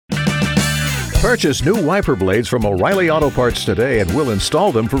Purchase new wiper blades from O'Reilly Auto Parts today and we'll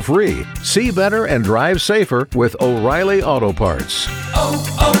install them for free. See better and drive safer with O'Reilly Auto Parts. Oh,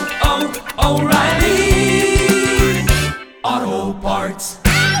 O'Reilly Auto Parts.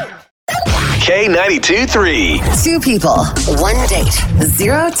 K92.3. Two people, one date,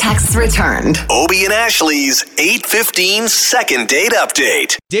 zero texts returned. Obie and Ashley's 8:15 second date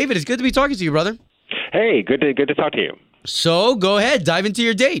update. David, it's good to be talking to you, brother. Hey, good to talk to you. So, go ahead, dive into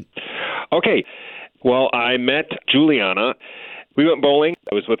your date. Okay, well, I met Juliana. We went bowling.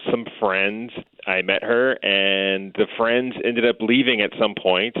 I was with some friends. I met her, and the friends ended up leaving at some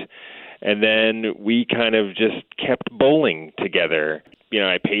point, and then we kind of just kept bowling together. You know,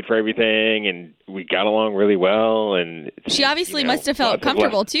 I paid for everything, and we got along really well. And she obviously must have felt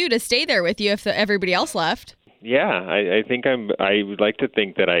comfortable, too, to stay there with you if everybody else left. Yeah, I think I would like to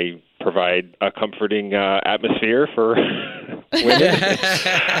think that I provide a comforting atmosphere for women.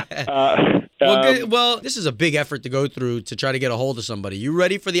 Well, this is a big effort to go through to try to get a hold of somebody. You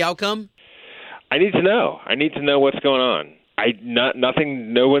ready for the outcome? I need to know. I need to know what's going on.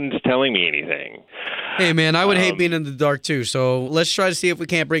 No one's telling me anything. Hey, man, I would hate being in the dark, too. So let's try to see if we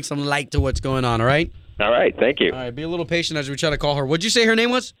can't bring some light to what's going on, all right? All right, thank you. All right, be a little patient as we try to call her. What'd you say her name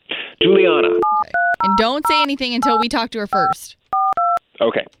was? Juliana. Okay. And don't say anything until we talk to her first.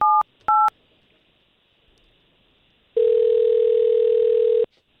 Okay.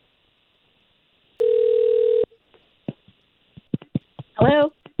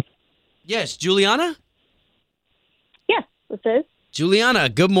 Hello? Yes, Juliana? Yes, this is. Juliana,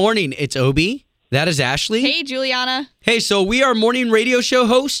 good morning. It's Obie. That is Ashley. Hey, Juliana. Hey, so we are morning radio show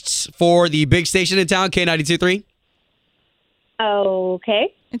hosts for the big station in town, K92.3.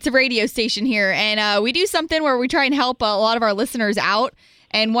 Okay. It's a radio station here, and we do something where we try and help a lot of our listeners out.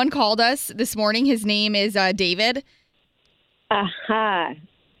 And one called us this morning. His name is David. I'm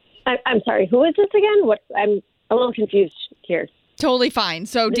sorry. Who is this again? I'm a little confused here. Totally fine.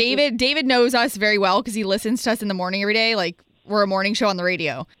 So David knows us very well because he listens to us in the morning every day. Like, we're a morning show on the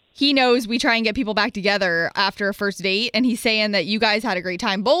radio. He knows we try and get people back together after a first date, and he's saying that you guys had a great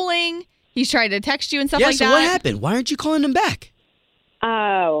time bowling. He's trying to text you and stuff like that. Yeah, so what happened? Why aren't you calling him back?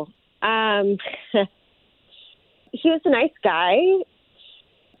 Oh, he was a nice guy.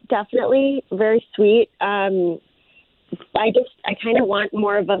 Definitely very sweet. I kind of want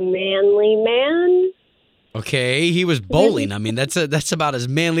more of a manly man. Okay, he was bowling. I mean, that's about as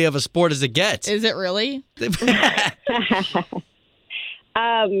manly of a sport as it gets. Is it really? To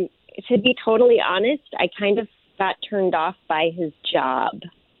be totally honest, I kind of got turned off by his job.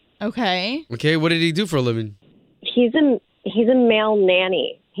 Okay. Okay, what did he do for a living? He's a male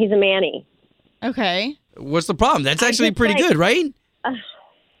nanny. He's a manny. Okay. What's the problem? That's actually pretty good, right?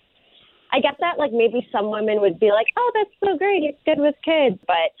 I get that, like, maybe some women would be like, oh, that's so great, he's good with kids,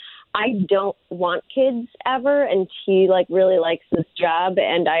 but I don't want kids ever, and he, like, really likes this job,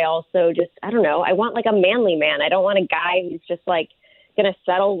 and I also just, I don't know, I want, like, a manly man. I don't want a guy who's just, like, going to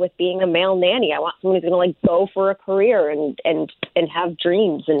settle with being a male nanny. I want someone who's going to, like, go for a career and have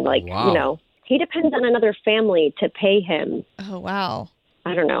dreams and, like, you know. He depends on another family to pay him. Oh, wow.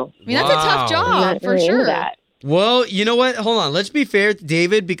 I don't know. I mean, that's a tough job, for sure. Well, you know what? Hold on. Let's be fair to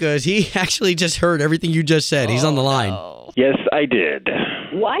David because he actually just heard everything you just said. He's on the line. No. Yes, I did.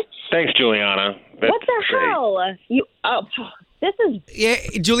 What? Thanks, Juliana. That's what the great. hell? This is... Yeah,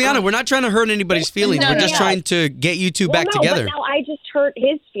 Juliana, we're not trying to hurt anybody's feelings. We're just trying to get you two back together. But now I just hurt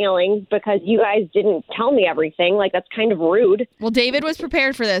his feelings because you guys didn't tell me everything. Like, that's kind of rude. Well, David was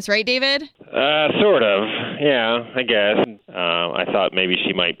prepared for this, right, David? Sort of. Yeah, I guess. I thought maybe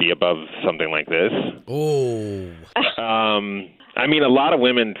she might be above something like this. Oh. I mean, a lot of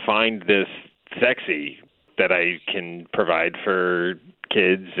women find this sexy that I can provide for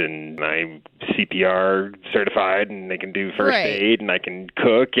kids, and I'm CPR certified, and I can do first aid, and I can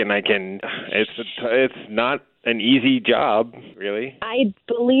cook, and I can. It's not an easy job, really. I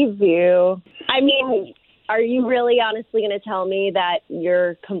believe you. I mean, are you really honestly going to tell me that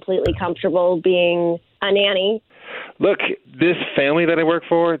you're completely comfortable being a nanny? Look, this family that I work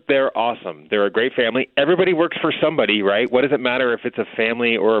for, they're awesome. They're a great family. Everybody works for somebody, right? What does it matter if it's a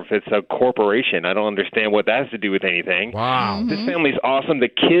family or if it's a corporation? I don't understand what that has to do with anything. Wow. Mm-hmm. This family's awesome. The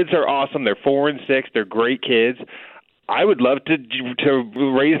kids are awesome. They're 4 and 6. They're great kids. I would love to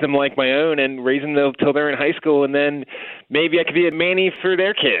raise them like my own and raise them till they're in high school, and then maybe I could be a manny for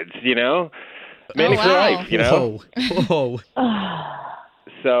their kids, you know? Manny for life, you know? Whoa.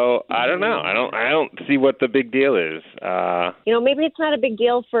 So I don't know. I don't see what the big deal is. Maybe it's not a big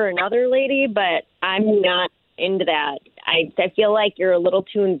deal for another lady, but I'm not into that. I feel like you're a little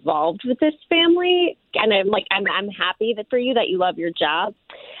too involved with this family, and I'm happy for you that you love your job.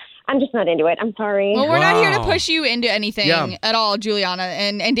 I'm just not into it. I'm sorry. Well, we're not here to Wow. push you into anything Yeah. at all, Juliana.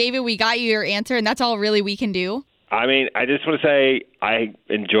 And David, we got you your answer, and that's all really we can do. I mean, I just want to say I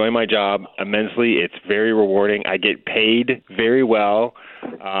enjoy my job immensely. It's very rewarding. I get paid very well.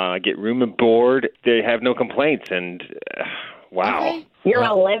 I get room and board. They have no complaints, and wow. Okay. You're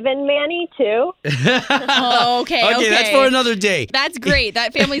a living Manny, too? Okay. Okay, that's for another day. That's great.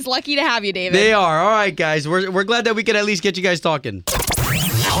 That family's lucky to have you, David. They are. All right, guys. We're glad that we could at least get you guys talking.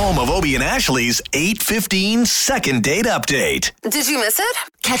 Home of Obie and Ashley's 8:15 second date update. Did you miss it?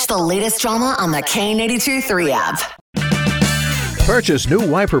 Catch the latest drama on the K82-3 app. Purchase new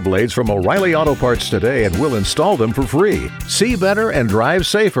wiper blades from O'Reilly Auto Parts today and we'll install them for free. See better and drive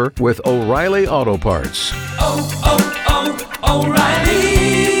safer with O'Reilly Auto Parts. Oh, oh, oh,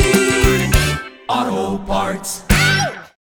 O'Reilly Auto Parts.